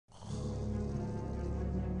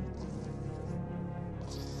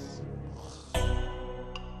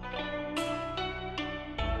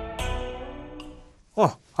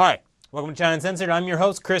Oh, hi. Welcome to China Uncensored. I'm your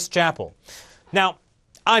host, Chris Chappell. Now,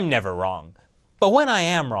 I'm never wrong. But when I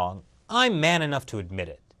am wrong, I'm man enough to admit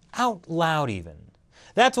it. Out loud, even.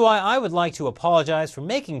 That's why I would like to apologize for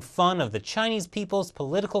making fun of the Chinese People's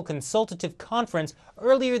Political Consultative Conference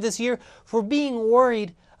earlier this year for being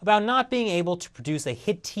worried about not being able to produce a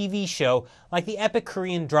hit TV show like the epic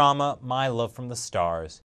Korean drama My Love from the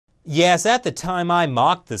Stars. Yes, at the time I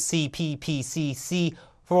mocked the CPPCC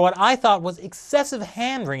for what I thought was excessive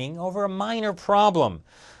hand-wringing over a minor problem.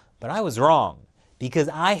 But I was wrong, because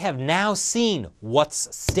I have now seen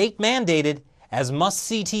what's state-mandated as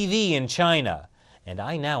must-see TV in China. And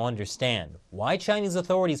I now understand why Chinese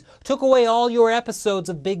authorities took away all your episodes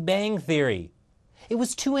of Big Bang Theory. It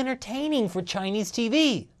was too entertaining for Chinese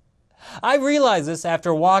TV. I realized this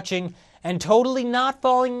after watching and totally not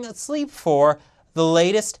falling asleep for the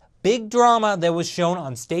latest big drama that was shown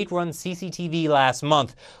on state-run CCTV last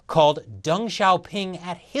month called Deng Xiaoping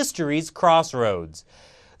at History's Crossroads.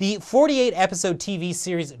 The 48-episode TV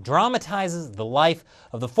series dramatizes the life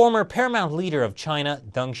of the former paramount leader of China,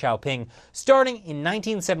 Deng Xiaoping, starting in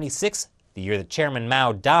 1976, the year that Chairman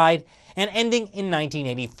Mao died, and ending in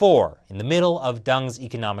 1984, in the middle of Deng's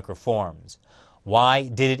economic reforms. Why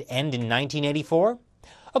did it end in 1984?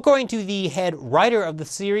 According to the head writer of the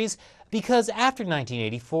series, because after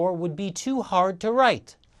 1984 would be too hard to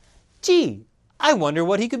write. Gee, I wonder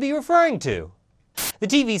what he could be referring to. The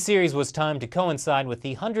TV series was timed to coincide with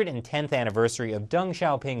the 110th anniversary of Deng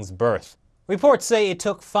Xiaoping's birth. Reports say it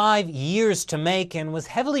took 5 years to make and was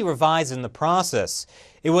heavily revised in the process.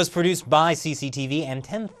 It was produced by CCTV and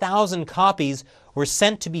 10,000 copies were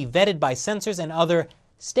sent to be vetted by censors and other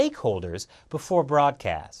stakeholders before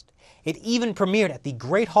broadcast. It even premiered at the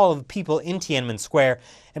Great Hall of the People in Tiananmen Square,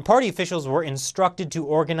 and party officials were instructed to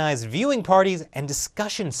organize viewing parties and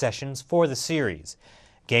discussion sessions for the series.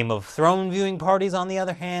 Game of Thrones viewing parties, on the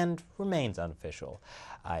other hand, remains unofficial.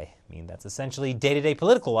 I mean, that's essentially day-to-day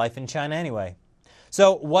political life in China anyway.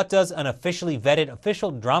 So what does an officially vetted official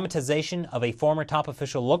dramatization of a former top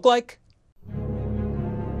official look like?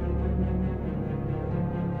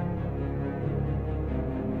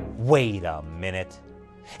 Wait a minute.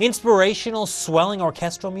 Inspirational, swelling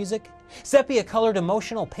orchestral music? Sepia-colored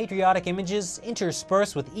emotional patriotic images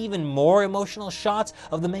interspersed with even more emotional shots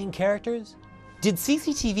of the main characters? Did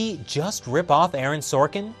CCTV just rip off Aaron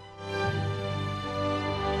Sorkin?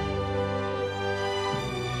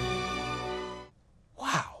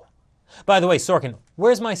 Wow. By the way, Sorkin,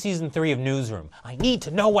 where's my season 3 of Newsroom? I need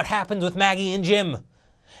to know what happens with Maggie and Jim.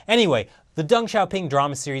 Anyway, the Deng Xiaoping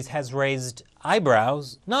drama series has raised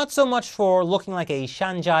eyebrows, not so much for looking like a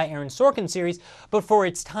Shanzhai Aaron Sorkin series, but for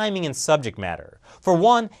its timing and subject matter. For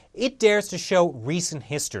one, it dares to show recent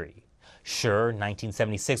history. Sure,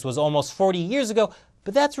 1976 was almost 40 years ago,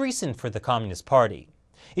 but that's recent for the Communist Party.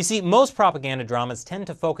 You see, most propaganda dramas tend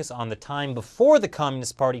to focus on the time before the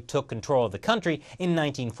Communist Party took control of the country in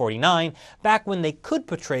 1949, back when they could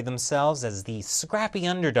portray themselves as the scrappy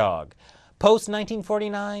underdog.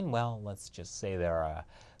 Post-1949, well, let's just say there are a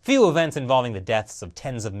few events involving the deaths of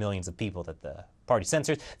tens of millions of people that the party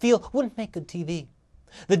censors feel wouldn't make good TV.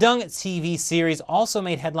 The Deng TV series also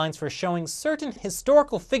made headlines for showing certain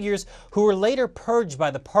historical figures who were later purged by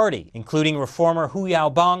the party, including reformer Hu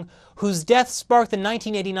Yaobang, whose death sparked the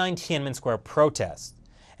 1989 Tiananmen Square protest,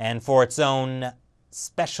 and for its own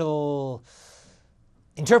special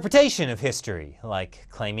interpretation of history, like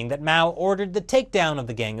claiming that Mao ordered the takedown of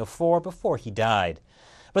the Gang of Four before he died.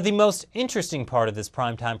 But the most interesting part of this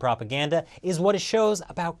primetime propaganda is what it shows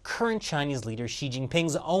about current Chinese leader Xi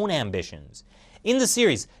Jinping's own ambitions. In the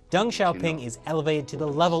series, Deng Xiaoping is elevated to the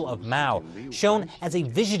level of Mao, shown as a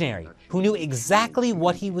visionary who knew exactly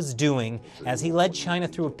what he was doing as he led China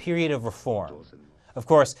through a period of reform. Of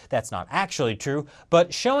course, that's not actually true,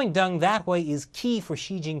 but showing Deng that way is key for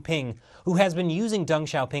Xi Jinping, who has been using Deng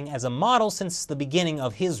Xiaoping as a model since the beginning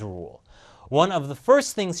of his rule. One of the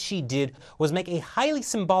first things Xi did was make a highly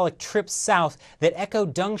symbolic trip south that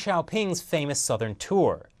echoed Deng Xiaoping's famous southern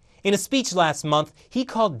tour. In a speech last month, he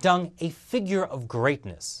called Deng a figure of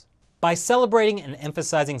greatness. By celebrating and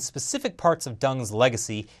emphasizing specific parts of Deng's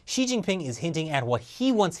legacy, Xi Jinping is hinting at what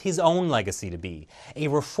he wants his own legacy to be, a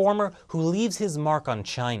reformer who leaves his mark on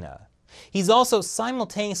China. He's also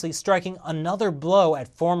simultaneously striking another blow at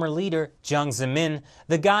former leader Jiang Zemin,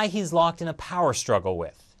 the guy he's locked in a power struggle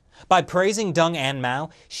with. By praising Deng and Mao,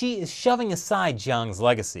 Xi is shoving aside Jiang's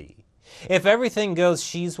legacy. If everything goes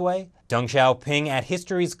Xi's way, Deng Xiaoping at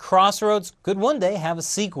History's Crossroads could one day have a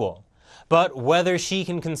sequel. But whether Xi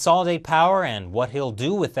can consolidate power and what he'll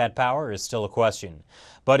do with that power is still a question.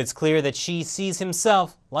 But it's clear that Xi sees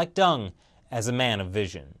himself, like Deng, as a man of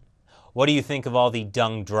vision. What do you think of all the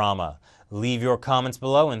Deng drama? Leave your comments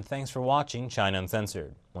below, and thanks for watching China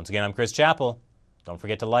Uncensored. Once again, I'm Chris. 'Chapel. Don't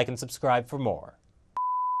forget to like and subscribe for more.